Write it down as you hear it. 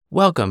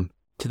Welcome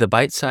to the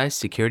Bite-Sized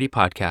Security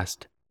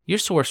Podcast, your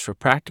source for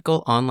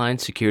practical online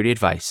security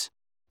advice.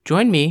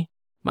 Join me,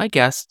 my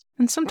guest,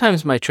 and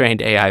sometimes my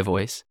trained AI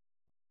voice,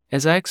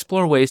 as I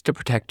explore ways to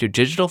protect your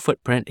digital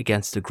footprint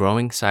against the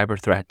growing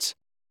cyber threats.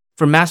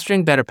 From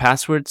mastering better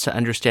passwords to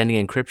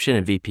understanding encryption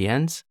and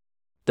VPNs,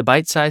 the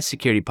Bite-Sized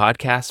Security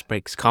Podcast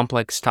breaks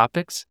complex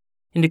topics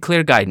into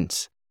clear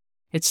guidance.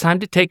 It's time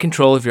to take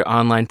control of your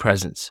online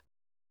presence.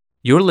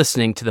 You're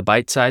listening to the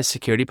Bite-Sized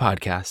Security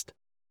Podcast,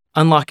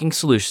 unlocking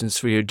solutions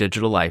for your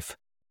digital life.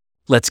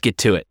 Let's get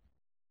to it.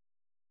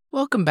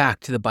 Welcome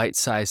back to the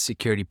Bite-Sized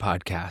Security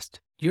Podcast,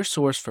 your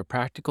source for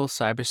practical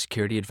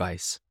cybersecurity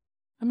advice.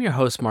 I'm your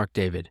host, Mark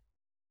David.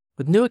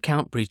 With new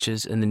account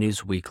breaches in the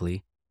news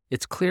weekly,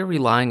 it's clear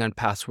relying on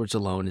passwords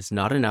alone is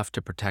not enough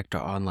to protect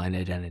our online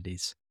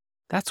identities.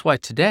 That's why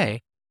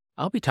today,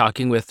 I'll be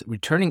talking with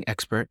returning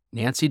expert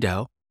Nancy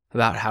Doe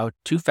about how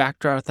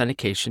two-factor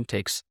authentication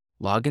takes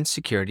login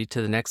security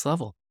to the next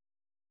level.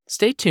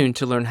 Stay tuned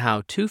to learn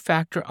how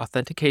two-factor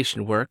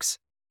authentication works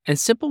and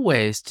simple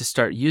ways to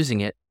start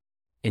using it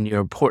in your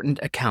important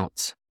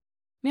accounts.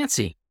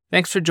 Nancy,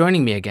 thanks for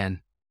joining me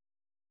again.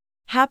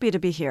 Happy to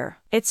be here.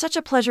 It's such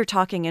a pleasure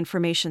talking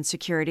information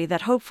security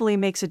that hopefully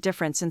makes a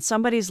difference in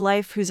somebody's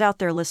life who's out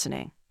there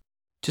listening.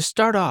 To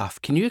start off,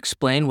 can you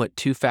explain what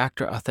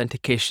two-factor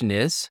authentication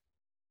is?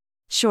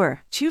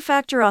 Sure.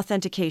 Two-factor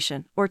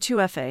authentication, or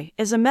 2FA,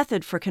 is a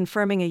method for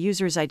confirming a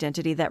user's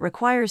identity that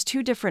requires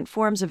two different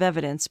forms of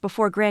evidence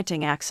before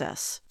granting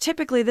access.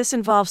 Typically, this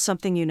involves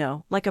something you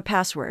know, like a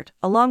password,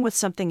 along with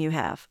something you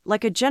have,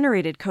 like a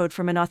generated code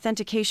from an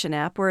authentication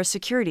app or a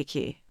security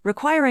key.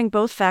 Requiring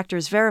both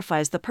factors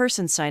verifies the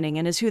person signing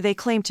in is who they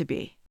claim to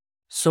be.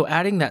 So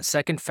adding that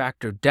second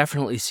factor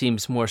definitely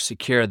seems more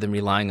secure than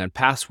relying on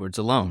passwords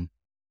alone.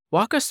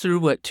 Walk us through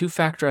what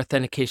two-factor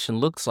authentication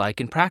looks like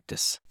in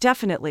practice.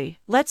 Definitely.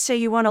 Let's say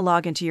you want to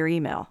log into your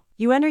email.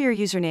 You enter your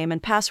username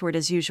and password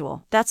as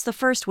usual. That's the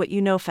first what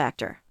you know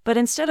factor. But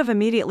instead of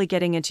immediately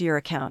getting into your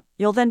account,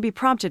 you'll then be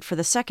prompted for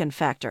the second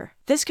factor.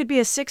 This could be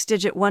a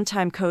 6-digit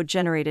one-time code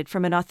generated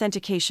from an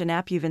authentication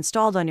app you've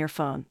installed on your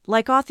phone,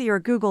 like Authy or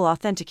Google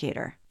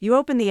Authenticator. You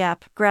open the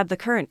app, grab the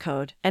current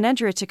code, and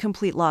enter it to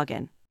complete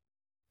login.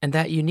 And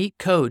that unique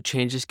code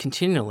changes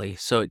continually,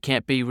 so it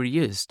can't be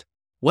reused.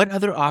 What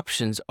other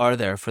options are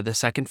there for the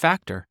second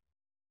factor?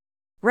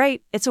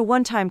 Right, it's a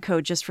one-time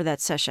code just for that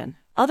session.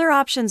 Other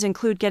options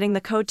include getting the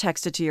code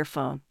texted to your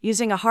phone,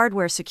 using a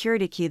hardware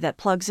security key that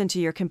plugs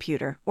into your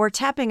computer, or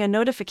tapping a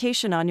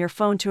notification on your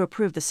phone to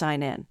approve the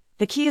sign-in.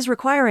 The key is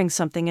requiring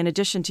something in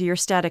addition to your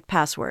static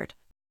password.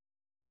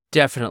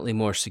 Definitely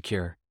more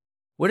secure.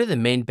 What are the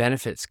main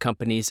benefits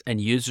companies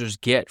and users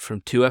get from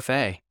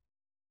 2FA?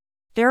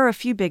 There are a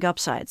few big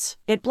upsides.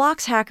 It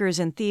blocks hackers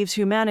and thieves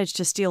who manage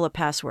to steal a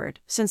password,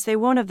 since they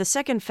won't have the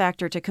second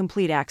factor to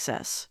complete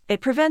access. It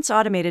prevents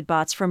automated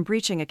bots from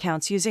breaching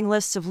accounts using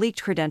lists of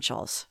leaked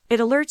credentials. It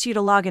alerts you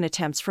to login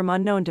attempts from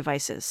unknown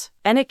devices.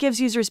 And it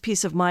gives users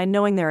peace of mind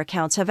knowing their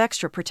accounts have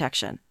extra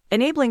protection.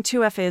 Enabling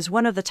 2FA is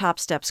one of the top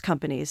steps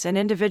companies and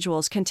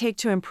individuals can take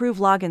to improve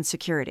login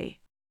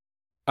security.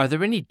 Are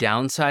there any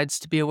downsides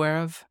to be aware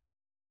of?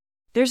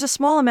 There's a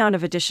small amount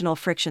of additional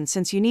friction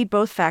since you need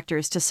both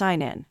factors to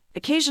sign in.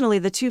 Occasionally,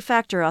 the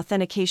two-factor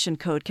authentication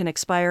code can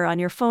expire on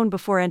your phone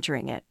before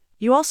entering it.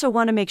 You also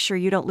want to make sure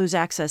you don't lose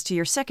access to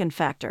your second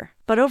factor.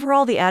 But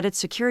overall, the added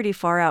security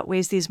far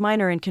outweighs these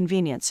minor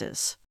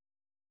inconveniences.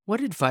 What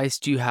advice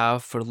do you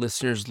have for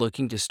listeners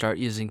looking to start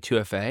using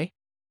 2FA?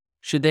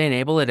 Should they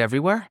enable it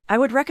everywhere? I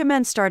would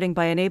recommend starting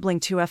by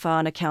enabling 2FA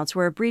on accounts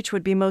where a breach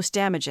would be most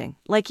damaging,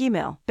 like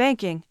email,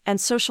 banking, and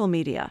social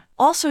media.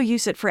 Also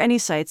use it for any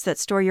sites that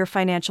store your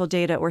financial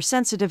data or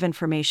sensitive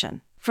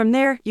information. From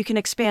there, you can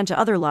expand to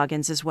other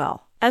logins as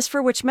well. As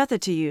for which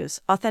method to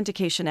use,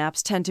 authentication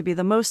apps tend to be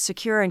the most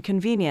secure and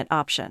convenient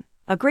option.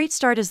 A great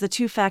start is the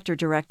two-factor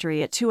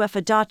directory at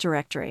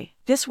 2FA.directory.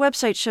 This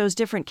website shows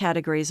different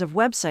categories of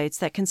websites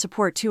that can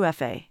support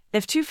 2FA.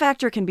 If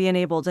two-factor can be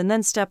enabled and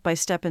then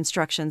step-by-step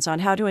instructions on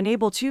how to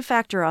enable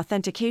two-factor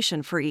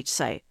authentication for each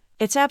site.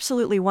 It's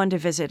absolutely one to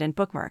visit and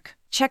bookmark.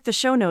 Check the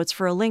show notes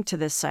for a link to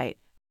this site.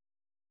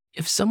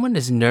 If someone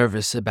is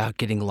nervous about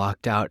getting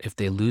locked out if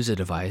they lose a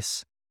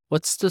device,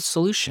 what's the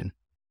solution?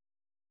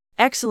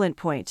 Excellent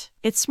point.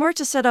 It's smart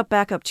to set up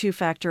backup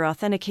two-factor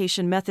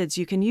authentication methods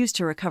you can use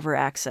to recover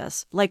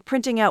access, like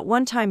printing out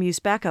one-time use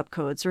backup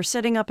codes or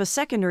setting up a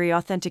secondary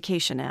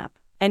authentication app.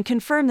 And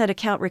confirm that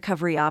account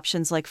recovery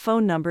options like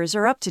phone numbers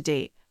are up to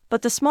date.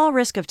 But the small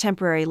risk of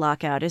temporary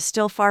lockout is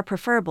still far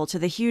preferable to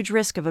the huge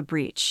risk of a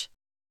breach.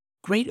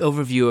 Great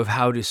overview of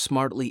how to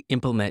smartly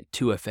implement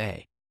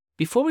 2FA.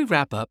 Before we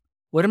wrap up,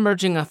 what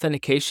emerging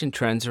authentication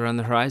trends are on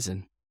the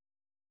horizon?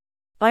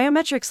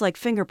 Biometrics like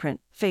fingerprint,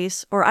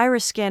 face, or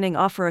iris scanning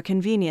offer a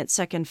convenient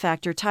second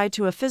factor tied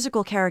to a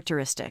physical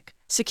characteristic.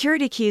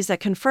 Security keys that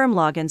confirm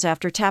logins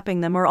after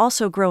tapping them are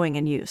also growing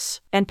in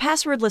use. And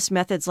passwordless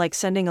methods like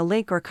sending a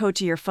link or code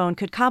to your phone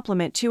could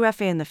complement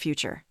 2FA in the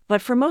future.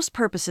 But for most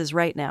purposes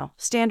right now,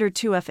 standard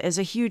 2FA is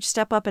a huge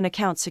step up in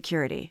account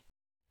security.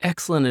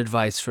 Excellent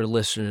advice for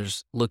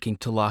listeners looking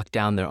to lock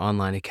down their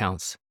online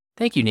accounts.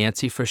 Thank you,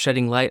 Nancy, for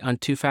shedding light on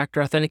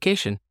two-factor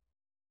authentication.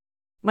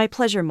 My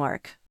pleasure,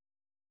 Mark.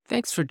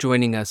 Thanks for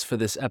joining us for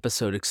this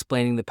episode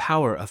explaining the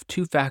power of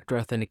two-factor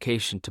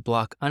authentication to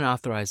block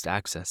unauthorized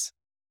access.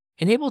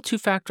 Enable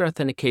two-factor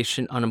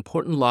authentication on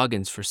important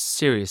logins for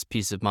serious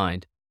peace of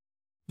mind.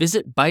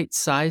 Visit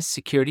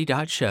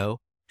bitesizesecurity.show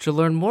to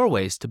learn more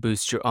ways to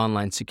boost your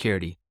online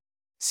security.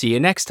 See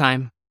you next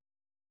time.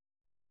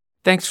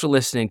 Thanks for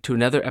listening to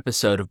another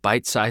episode of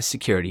Bite Size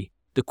Security,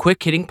 the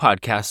quick-hitting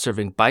podcast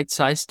serving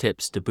bite-sized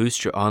tips to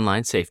boost your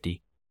online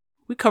safety.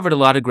 We covered a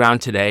lot of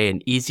ground today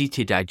and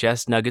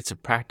easy-to-digest nuggets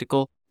of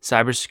practical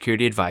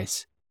cybersecurity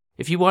advice.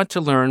 If you want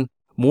to learn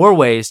more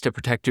ways to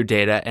protect your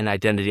data and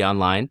identity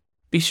online,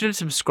 be sure to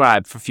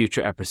subscribe for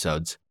future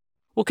episodes.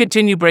 We'll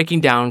continue breaking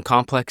down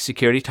complex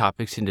security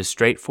topics into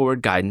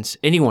straightforward guidance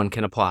anyone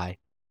can apply.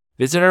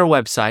 Visit our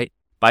website,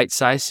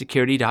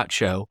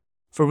 bitesizesecurity.show,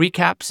 for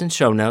recaps and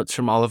show notes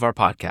from all of our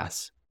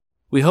podcasts.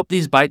 We hope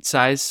these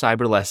bite-sized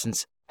cyber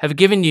lessons have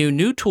given you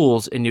new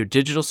tools in your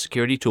digital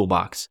security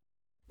toolbox.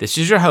 This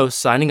is your host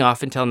signing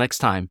off until next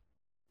time.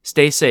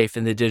 Stay safe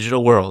in the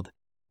digital world.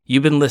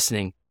 You've been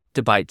listening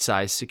to Bite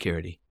Size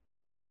Security.